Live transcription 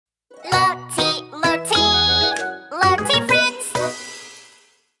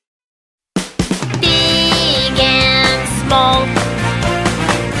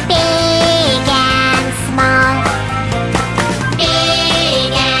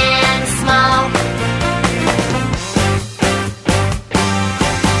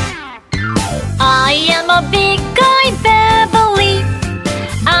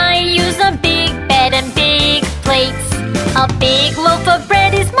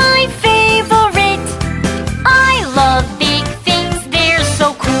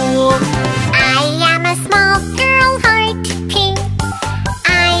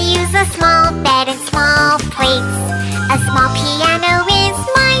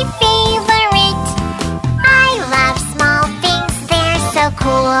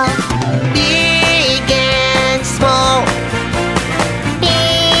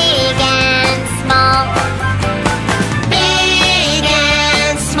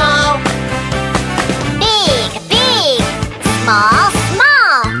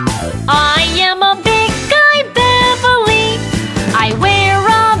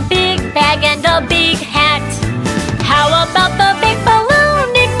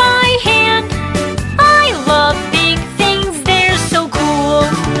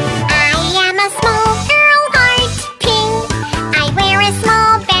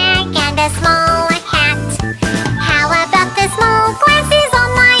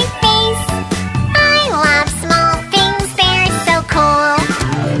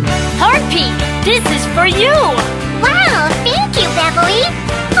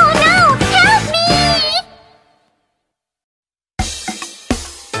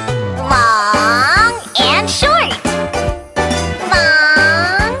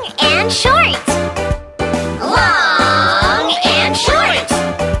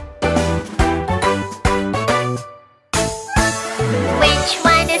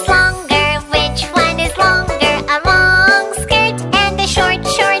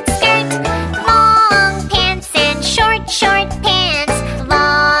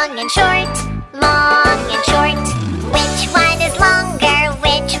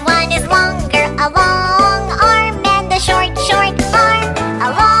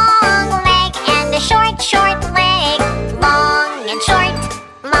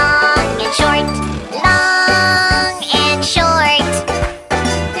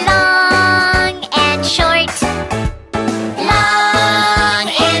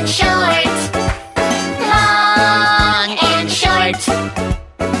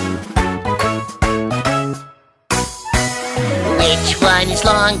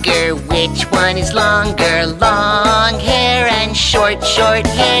longer? Which one is longer? Long hair and short, short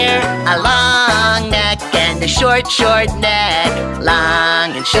hair. A long neck and a short, short neck. Long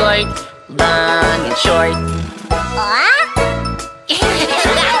and short, long and short.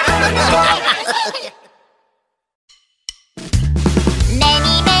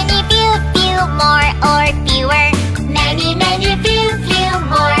 Many, many, few, few, more or fewer. Many, many, few, few,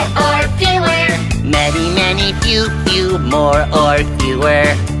 more or fewer. Many, many, few, few, more or fewer.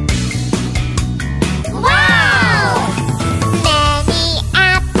 Wow! Many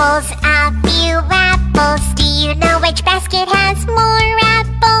apples, a few apples. Do you know which basket has more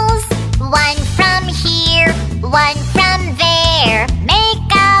apples? One from here, one from there. Make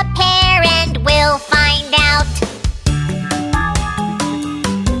a pair and we'll find out.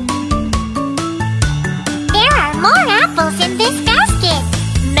 There are more apples in this basket.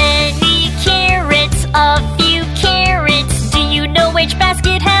 Many carrots, a few carrots. Do you know which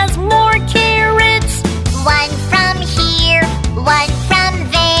basket has more carrots? One from here, one from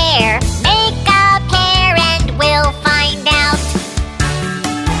there. Make a pair and we'll find out.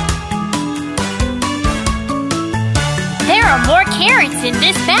 There are more carrots in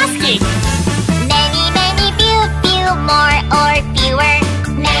this basket. Many, many, few, few, more or fewer.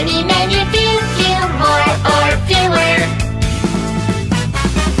 Many, many, few, few, more or fewer.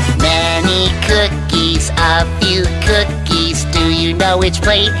 Many cookies, a few cookies. Do you know which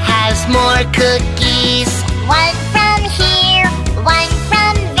plate has more cookies? One from here, one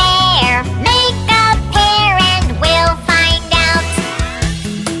from there. Make a pair and we'll find out.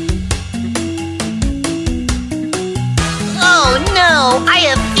 Oh no, I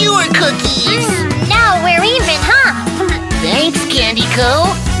have fewer cookies. Now we're even, huh? Thanks, Candy Co.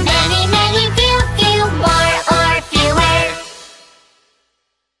 Many, many, few, few, more or fewer.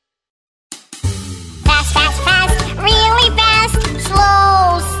 Fast, fast, fast, really fast.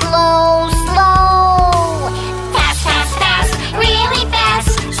 Slow, slow, slow. Fast, fast, fast, really fast.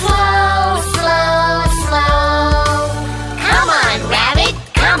 Slow, slow, slow. Come on, rabbit.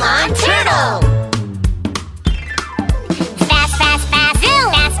 Come on, turtle. Fast, fast, fast,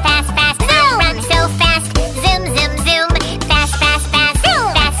 zoom. Fast, fast, fast, zoom. Run so fast, zoom, zoom, zoom. Fast, fast, fast, zoom.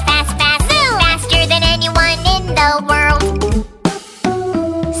 Fast, fast, fast, zoom. Faster than anyone in the world.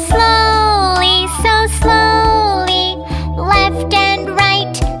 Slowly, so slowly, left and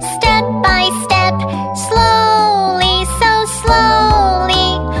right, step by step. Slowly, so slowly,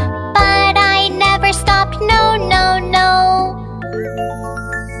 but I never stop. No, no, no.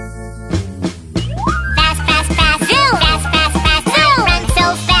 Fast, fast, fast, zoom. Fast, fast, fast, zoom. Run so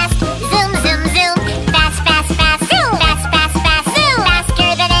fast, zoom, zoom, zoom. Fast, fast, fast, zoom. Fast, fast, fast, zoom.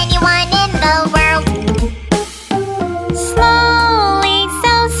 Faster than anyone in the world. Slowly,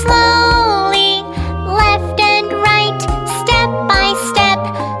 so slowly, left and right, step by step.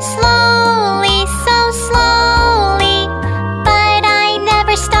 Slowly, so slowly, but I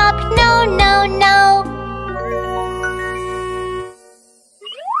never stop. No, no, no.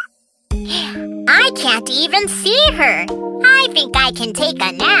 I can't even see her. I think I can take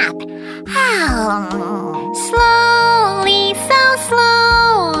a nap. Slowly, so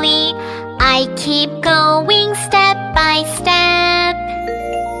slowly, I keep going step by step.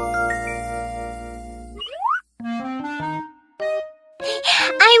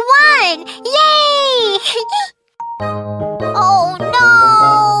 I won! Yay! Oh no!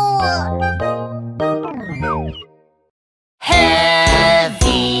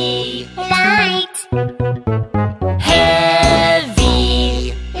 Heavy, Light,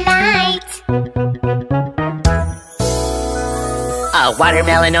 heavy. light. A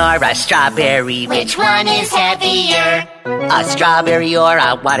watermelon or a strawberry? Which one is heavier? A strawberry or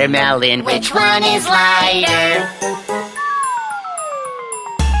a watermelon? Which one is lighter?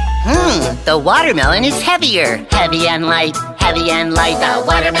 The watermelon is heavier. Heavy and light, heavy and light. The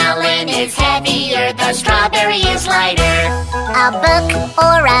watermelon is heavier, the strawberry is lighter. A book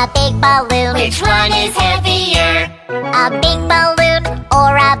or a big balloon? Which one is heavier? A big balloon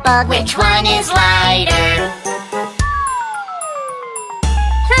or a book? Which one is lighter?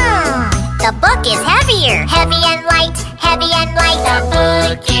 The book is heavier. Heavy and light, heavy and light. The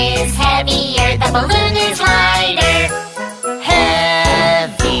book is heavier, the balloon is lighter.